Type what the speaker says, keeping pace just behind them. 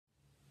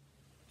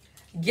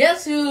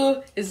Guess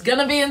who is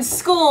gonna be in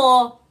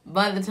school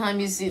by the time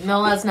you see...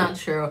 No, that's not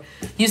true.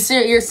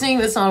 You're seeing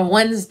this on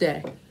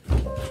Wednesday.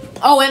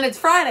 Oh, and it's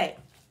Friday.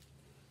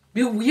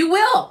 You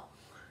will.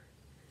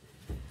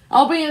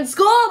 I'll be in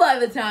school by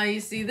the time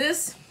you see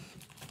this.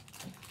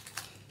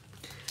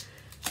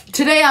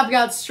 Today I've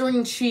got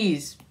string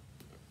cheese.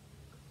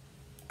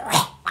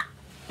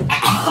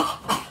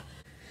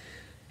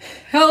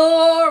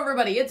 Hello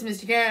everybody, it's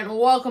Mr. Karen, and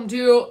welcome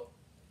to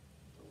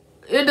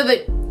Into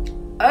the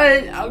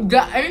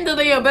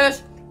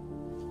Abyss,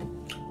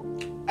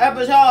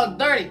 episode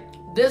 30.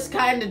 This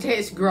kinda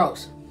tastes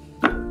gross.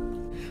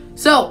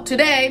 So,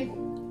 today,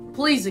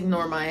 please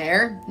ignore my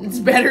hair. It's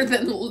better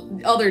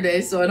than other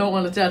days, so I don't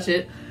want to touch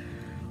it.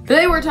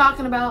 Today we're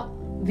talking about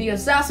the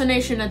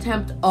assassination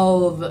attempt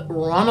of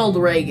Ronald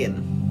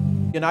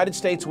Reagan. The United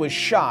States was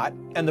shot,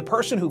 and the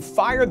person who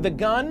fired the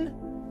gun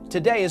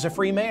today is a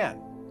free man.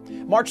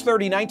 March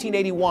 30,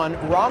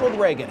 1981, Ronald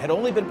Reagan had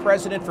only been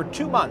president for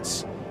 2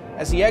 months.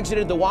 As he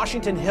exited the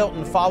Washington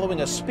Hilton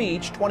following a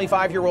speech,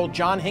 25-year-old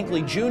John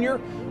Hinckley Jr.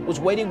 was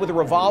waiting with a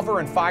revolver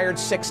and fired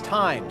 6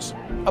 times.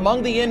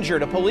 Among the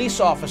injured, a police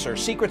officer,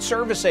 Secret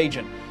Service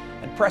agent,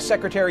 and Press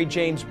Secretary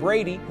James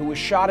Brady, who was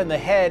shot in the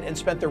head and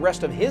spent the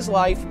rest of his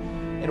life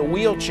in a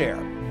wheelchair.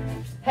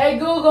 Hey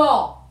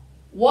Google,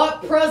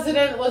 what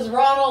president was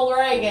Ronald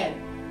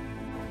Reagan?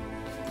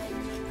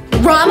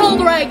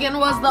 Ronald Reagan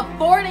was the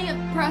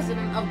 40th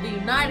president of the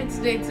United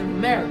States of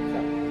America.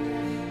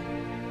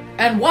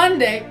 And one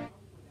day...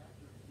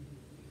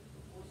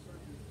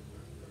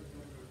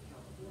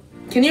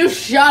 Can you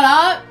shut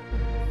up?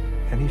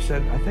 And he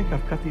said, I think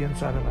I've cut the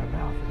inside of my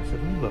mouth. And I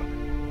said, look.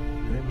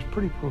 And it was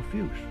pretty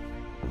profuse.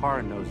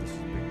 Parra knows this is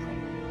big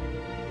trouble.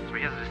 So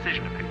he has a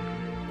decision to make.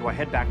 Do I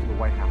head back to the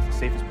White House, the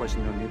safest place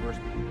in the universe?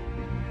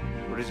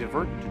 Or does he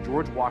avert to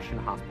George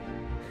Washington Hospital?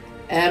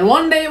 And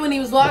one day when he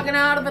was walking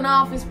out of an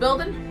office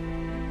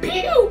building,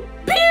 pew,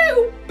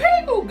 pew,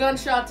 pew,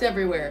 gunshots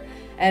everywhere.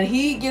 And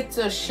he gets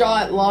a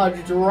shot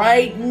lodged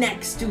right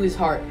next to his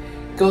heart.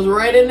 Goes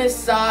right in his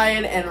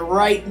side and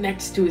right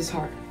next to his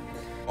heart.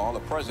 The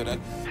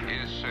president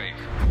is safe.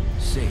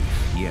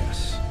 Safe,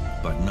 yes,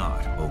 but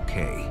not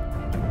okay.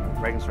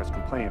 Reagan starts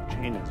complaining of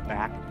pain in his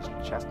back, his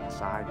chest, and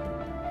side.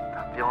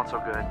 Not feeling so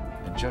good.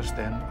 And just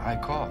then, I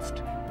coughed.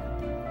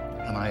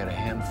 And I had a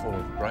handful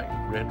of bright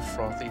red,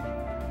 frothy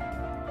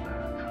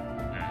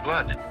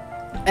blood.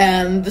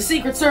 And the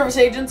Secret Service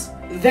agents,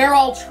 they're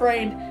all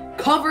trained.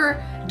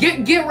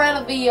 Get rid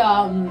of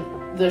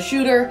the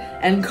shooter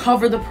and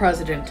cover the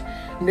president.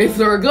 If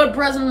they're a good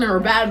president or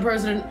a bad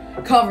president,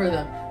 cover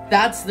them.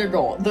 That's their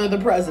goal. They're the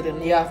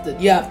president. You have to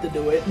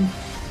do it.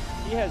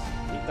 He's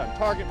done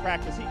target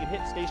practice. He can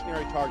hit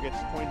stationary targets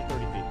 20 to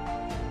 30 feet.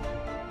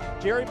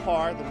 Jerry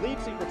Parr, the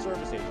lead Secret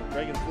Service agent,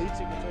 Reagan's lead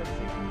Secret Service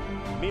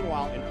agent,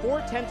 meanwhile, in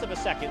 4/10 of a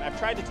second, I've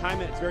tried to time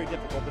it, it's very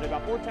difficult, but in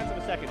about 4/10 of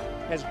a second,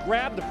 has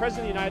grabbed the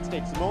President of the United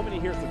States the moment he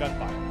hears the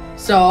gunfire.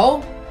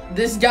 So,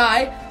 this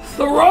guy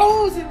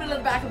throws him into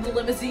the back of the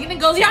limousine and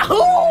goes,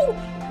 Yahoo!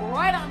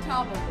 Right on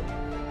top of him.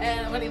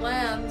 And when he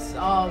lands,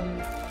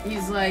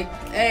 he's like,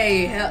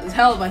 hey,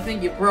 help, I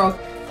think you broke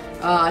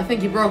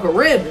a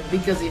rib,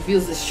 because he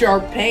feels this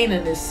sharp pain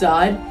in his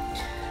side.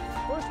 The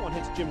first one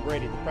hits Jim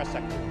Brady, the press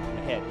secretary, in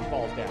the head. He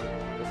falls down.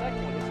 The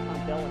second one hits Tom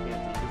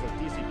Delahanty, who's a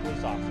D.C.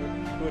 police officer,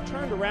 who had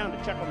turned around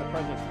to check on the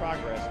president's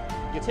progress,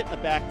 gets hit in the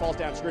back, falls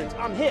down, screams,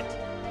 I'm hit!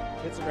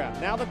 Hits the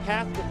ground. Now the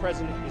path to the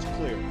president is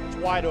clear. It's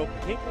wide open.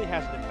 Hinckley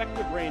has an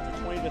effective range of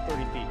 20 to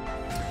 30 feet.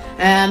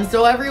 And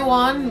so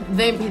everyone,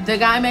 the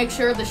guy makes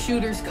sure the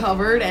shooter's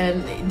covered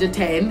and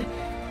detained.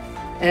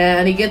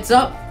 And he gets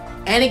up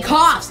and he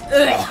coughs.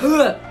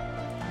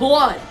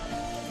 Blood.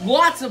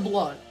 Lots of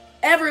blood.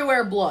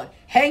 Everywhere blood.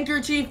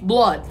 Handkerchief,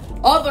 blood.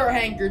 Other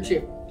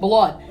handkerchief,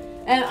 blood.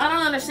 And I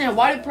don't understand,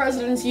 why do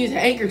presidents use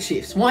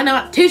handkerchiefs? Why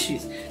not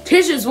tissues?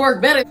 Tissues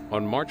work better.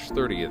 On March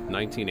 30th,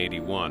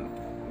 1981,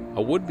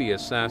 a would-be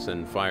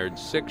assassin fired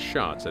 6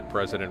 shots at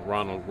President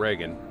Ronald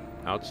Reagan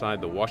outside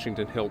the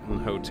Washington Hilton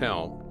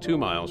Hotel, 2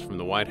 miles from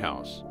the White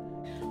House.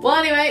 Well,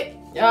 anyway,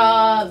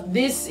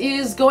 this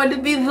is going to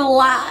be the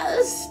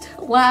last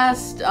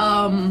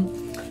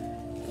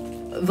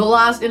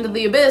Into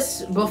the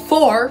Abyss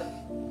before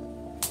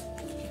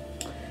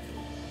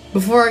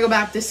I go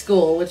back to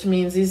school, which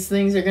means these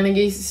things are gonna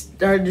get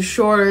started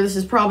shorter. This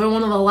is probably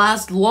one of the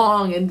last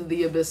long Into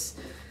the Abyss.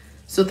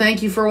 So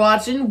thank you for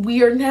watching.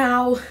 We are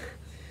now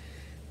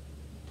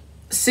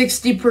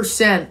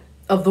 60%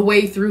 of the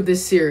way through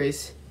this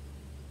series.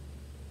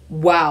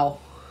 Wow.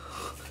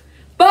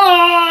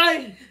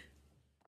 Bye!